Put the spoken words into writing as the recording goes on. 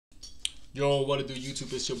Yo, what it do,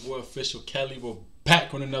 YouTube? It's your boy Official Kelly. We're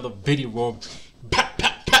back with another video. We're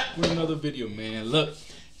back with another video, man. Look,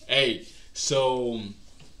 hey, so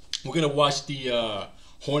we're gonna watch the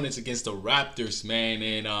Hornets against the Raptors, man.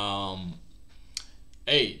 And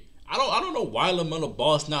hey, I don't know why LaMelo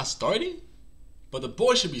Ball's not starting, but the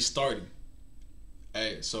boy should be starting.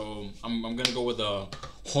 Hey, so I'm gonna go with the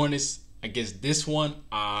Hornets against this one.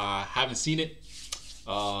 I haven't seen it.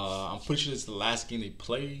 I'm pretty sure it's the last game they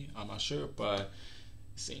play. I'm not sure, but it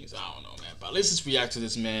seems, I don't know, man. But let's just react to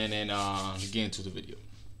this, man, and get into the video.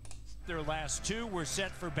 Their last two were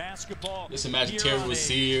set for basketball. Let's imagine Terry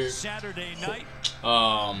Rozier, Saturday night.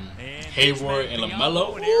 Hayward, and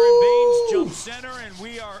LaMelo. And Aaron Baines jump center, and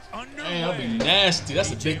we are underway. Man, that'd be nasty.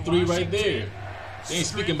 That's a big three right there. They ain't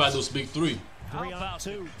speaking about those big three. How about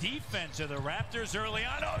the defense of the Raptors early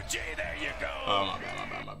on? Oh, gee, there you go. Oh,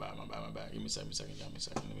 my bad. Give me a second. Let me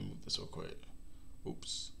move this real quick.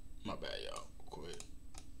 Oops. My bad, y'all. Real quick.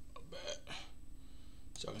 My bad.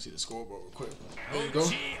 So y'all can see the scoreboard real quick. There you go.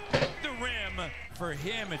 The rim. For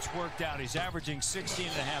him, it's worked out. He's averaging 16.5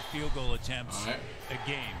 field goal attempts a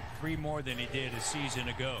game. 3 more than he did a season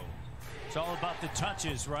ago. It's all about the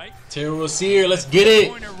touches, right? Terry Rozier, let's get it.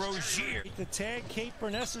 The tag, Kate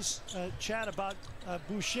Burness's chat about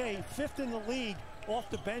Boucher, 5th in the league off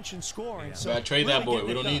the bench and scoring. Yeah. So trade that boy.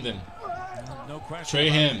 We don't need them. No question.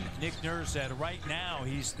 Trade him. Nick Nurse said right now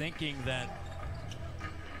he's thinking that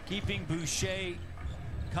keeping Boucher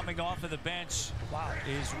coming off of the bench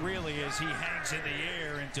is really as he hangs in the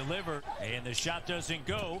air and delivers. And the shot doesn't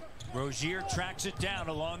go. Rozier tracks it down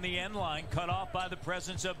along the end line, cut off by the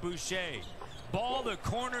presence of Boucher. Ball the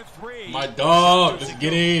corner 3. My dog, let's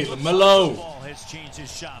get in. LaMelo. Ball has changed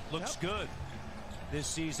his shot. Looks good this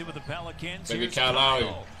season with the Pelicans. Baby Kyle Lowry.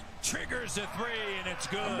 Triggers a 3 and it's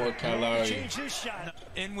good. My boy Kyle Lowry. Changed his shot.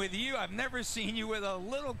 And with you, I've never seen you with a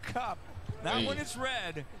little cup. Not when it's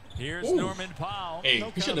red. Here's Norman Powell. Hey,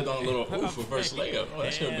 he should have done a little reverse layup. Oh,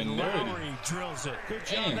 that should have been nerdy. Lowry drills it. Good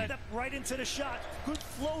job. That right into the shot. Good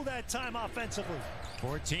flow that time offensively.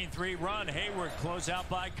 14-3 run. Hayward close out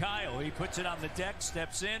by Kyle. He puts it on the deck,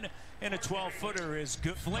 steps in, and a 12-footer is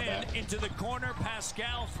good. Flynn into the corner.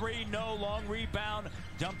 Pascal 3, no, long rebound.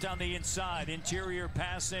 Dumped on the inside. Interior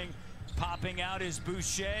passing. Popping out is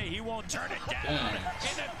Boucher. He won't turn it down. And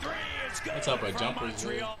the 3 is good. That's up a jumper.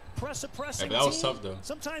 Pressing that was tough, though.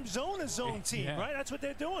 Sometimes zone team, right? That's what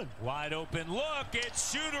they're doing. Wide open look.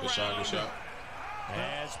 It's shoot around. Good shot.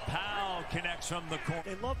 As Powell connects from the corner.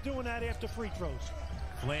 They love doing that after free throws.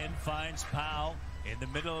 Flynn finds Powell in the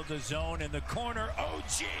middle of the zone in the corner. Oh,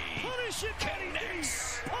 gee. Punish it,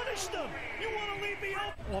 connects. Punish them. You want to leave me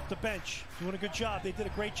open. Off the bench. Doing a good job. They did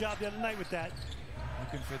a great job the other night with that.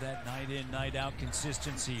 Looking for that night in, night out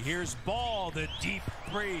consistency. Here's Ball, the deep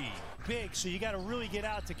 3. Big, so you got to really get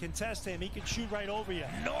out to contest him. He can shoot right over you.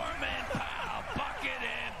 Norman Powell, bucket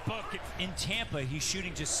and bucket. In Tampa, he's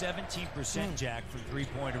shooting just 17%, Jack, from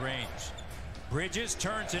 3-point range. Bridges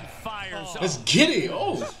turns and fires. Let's get it.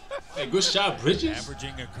 Oh, hey, good shot, Bridges.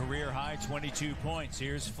 Averaging a career high 22 points.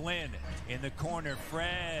 Here's Flynn in the corner.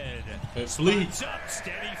 Fred. Spots up.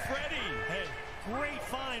 Steady Freddie. Hey, great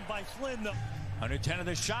find by Flynn, though. 110 of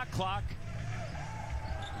the shot clock.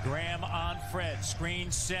 Graham on Fred. Screen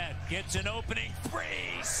set. Gets an opening 3.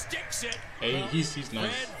 Sticks it. Hey, he's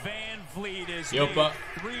nice. Fred Van Vliet is 3.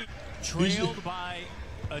 Trailed by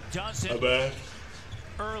a dozen. Bad.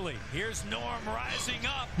 Early. Here's Norm rising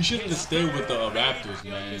up. He should have stayed with the Raptors,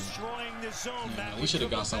 man. Destroying the zone. We should have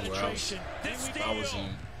gone somewhere else. If I was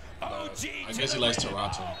him. I guess he likes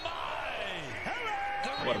Toronto. I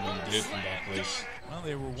would have been good from that place. Well,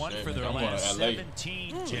 they were 1 for their last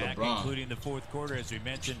 17, Jack, including the 4th quarter, as we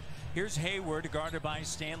mentioned. Here's Hayward, guarded by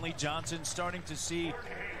Stanley Johnson. Starting to see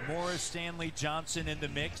more Stanley Johnson in the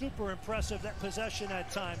mix. Super impressive, that possession that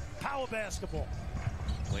time. Power basketball.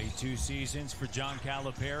 Played 2 seasons for John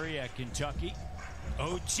Calipari at Kentucky.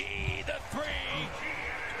 OG, the 3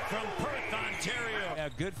 from Perth, Ontario. A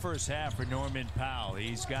good first half for Norman Powell.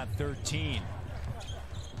 He's got 13.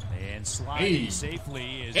 And sliding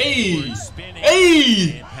safely is spinning.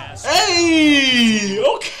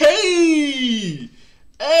 Okay.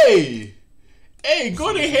 Hey,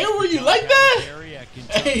 Gordon Hayward, you like that?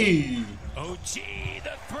 Hey. OG,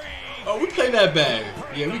 the 3. Oh, we play that bag.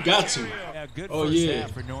 Yeah, we got to. Oh, yeah.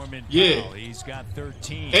 For Norman Powell. He's got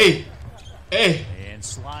 13. And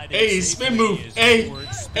sliding. Hey, spin move. Hey,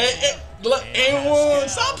 stop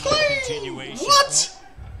playing. What?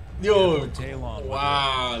 Yo,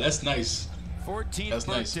 wow, that's nice. 14th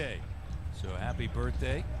birthday. So happy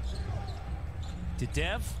birthday to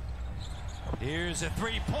Dev. Here's a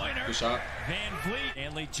 3-pointer. Good shot. Van Vliet.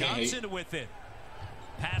 Stanley Johnson with it.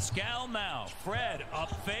 Pascal now. Fred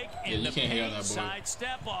up fake in the paint.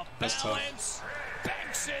 Sidestep off balance.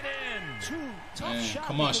 Banks it in.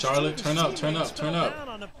 Come on, Charlotte. Turn up, turn up, turn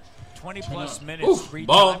up. 20+ minutes.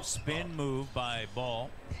 Three-time spin move by Ball.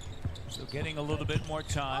 So getting a little bit more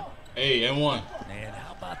time. Hey, M1. And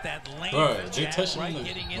how about that lane? They touching right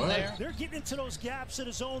getting in there. They're getting into those gaps in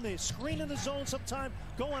the zone. They're screening the zone sometime,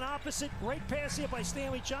 going opposite. Great pass here by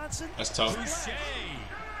Stanley Johnson. That's tough. Boucher.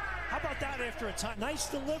 How about that after a time? Nice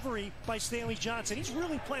delivery by Stanley Johnson. He's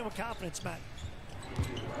really playing with confidence, Matt.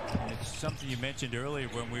 It's something you mentioned earlier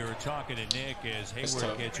when we were talking to Nick as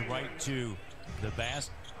Hayward gets right to the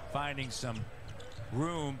basket, finding some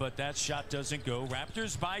room, but that shot doesn't go.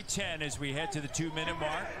 Raptors by 10 as we head to the 2-minute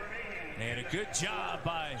mark. And a good job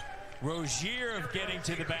by Rozier of getting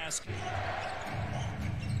to the basket.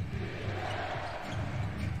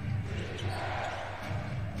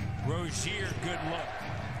 Rozier, good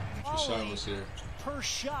look. Shot was here. Per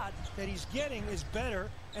shot that he's getting is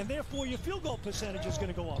better, and therefore your field goal percentage is going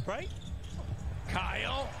to go up, right?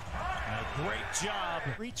 Kyle, a great job.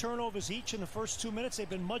 3 turnovers each in the first 2 minutes. They've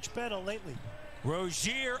been much better lately.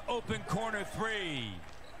 Rozier, open corner 3.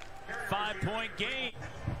 5-point game.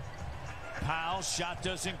 Powell, shot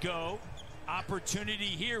doesn't go. Opportunity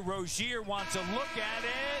here. Rozier wants a look at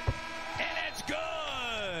it, and it's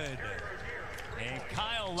good. And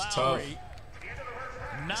Kyle Lowry,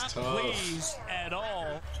 not pleased at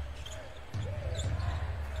all.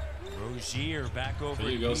 Rozier back over to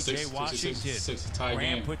P.J. Washington.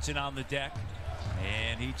 Graham puts it on the deck,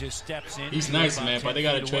 and he just steps in. He's nice, man, but they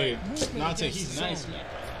got to trade. He's nice, man.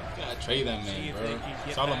 Gotta trade that man, bro.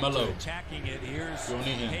 Salamelo. Attacking it. Here's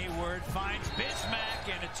Hayward finds Bismack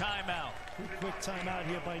and a timeout. Quick timeout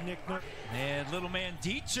here by Nick Nurse. And little man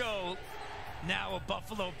Dicho, now a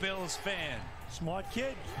Buffalo Bills fan. Smart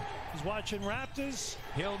kid. He's watching Raptors.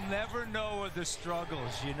 He'll never know of the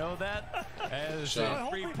struggles. You know that? As a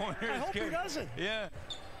three-pointer. I hope he doesn't. Yeah.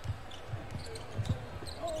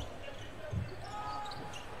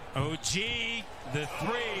 OG, the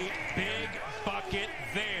 3, big bucket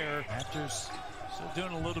there. Raptors still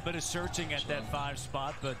doing a little bit of searching at that 5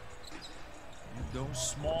 spot, but go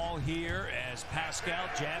small here as Pascal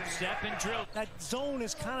jab step and drill. That zone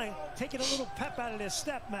is kind of taking a little pep out of their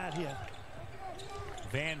step, Matt, here.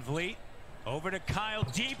 Van Vliet over to Kyle,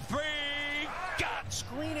 deep 3. Got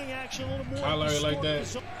screening action a little more. Kyle Lowry like that.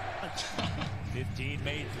 15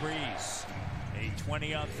 made threes. A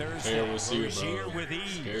 20 on Thursday. Rozier with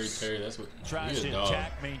ease. Terry, that's what tries to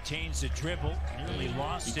attack, maintains the dribble, nearly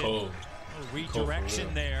lost it. A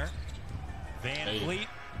redirection there. Van Vliet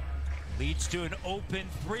leads to an open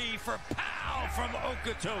 3 for Powell from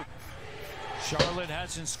Okotoks. Charlotte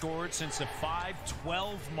hasn't scored since the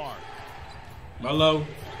 5-12 mark. Melo,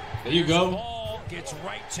 there you go. Ball gets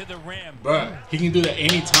right to the rim. Bruh, he can do that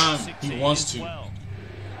anytime he wants to.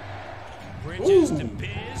 Bridges to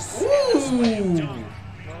Biz. Ooh.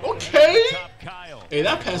 Okay. Hey,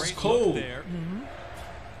 that pass is cold. There.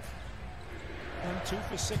 2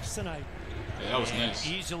 for 6 tonight. Yeah, that was nice.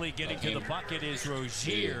 Easily getting to the bucket is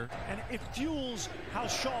Rozier. And it fuels how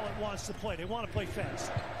Charlotte wants to play. They want to play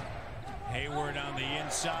fast. Hayward on the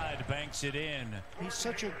inside, banks it in. He's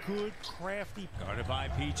such a good, crafty. Guarded by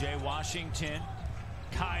P.J. Washington.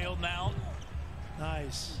 Kyle now.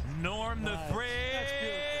 Nice. Norm the 3.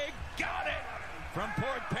 Got it from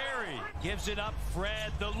Port Perry. Gives it up.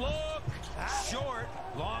 Fred the look. Short.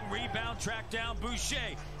 Long rebound. Track down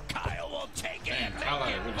Boucher. Kyle will take it. Man,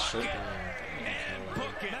 Kyle really short. And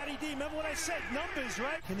book it. Matty D, remember what I said? Numbers,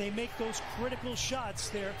 right? Can they make those critical shots?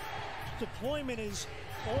 Their deployment is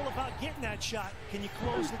all about getting that shot. Can you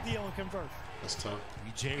close the deal and convert? That's tough.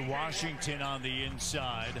 P.J. Washington on the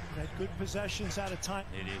inside. Had good possessions out of time.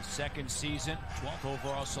 It is second season, 12th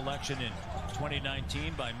overall selection in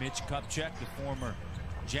 2019 by Mitch Kupchak, the former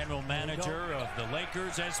general manager of the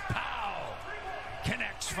Lakers, as Powell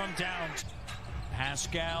connects from down.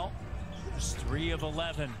 Pascal is 3 of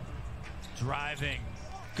 11. Driving.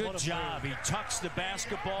 Good job. He tucks the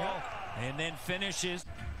basketball and then finishes.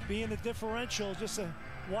 Being the differential, just a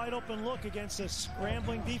wide open look against a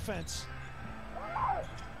scrambling defense.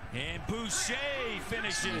 And Boucher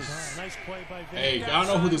finishes. Nice play by Vinny. Hey, I don't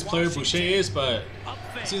know who this player Boucher is, but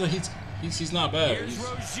it seems like he's not bad. Here's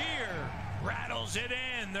Rozier. Rattles it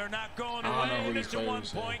in. They're not going away. It's a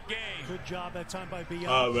 1-point game. Good job that time by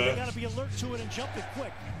Beyond. They got to be alert to it and jump it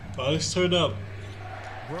quick. Let's turn up.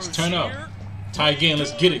 Let's turn up. Tie again.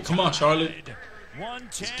 Let's get it. Come on, Charlotte.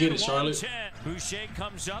 Let's get it, Charlotte. Boucher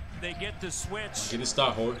comes up. They get the switch. Get it,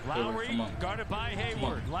 stop, Hayward. Lowry Come on. guarded by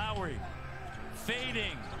Hayward. Lowry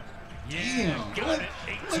fading. Damn, got it.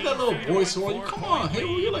 Like that little voice on you. Come on,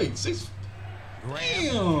 Hayward. You're like 6.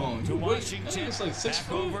 Graham to Damn, Washington. it's like 6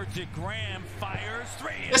 Back over to Graham. Fires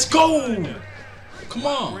 3. Let's go. Come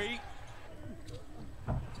on.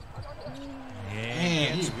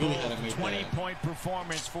 Man, he really had to make 20-point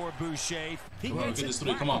performance for Boucher. Come on, get this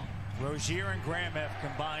 3. Come on. Rozier and Graham have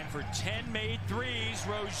combined for 10 made threes.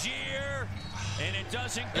 Rozier, and it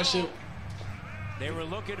doesn't go. That shit. They were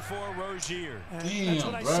looking for Rozier. Damn, that's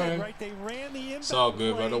what I bro. said, right? They ran the inbound It's all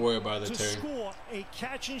good, bro. play Don't worry about it, to Terry. score a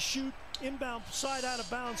catch and shoot inbound side out of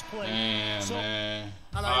bounds play. Man, man.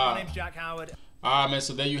 Hello, my name's Jack Howard. All right, man.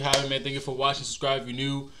 So there you have it, man. Thank you for watching. Subscribe if you're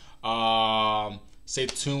new. Stay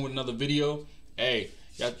tuned with another video. Hey,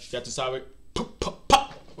 y'all decide.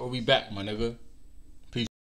 We'll be back, my nigga.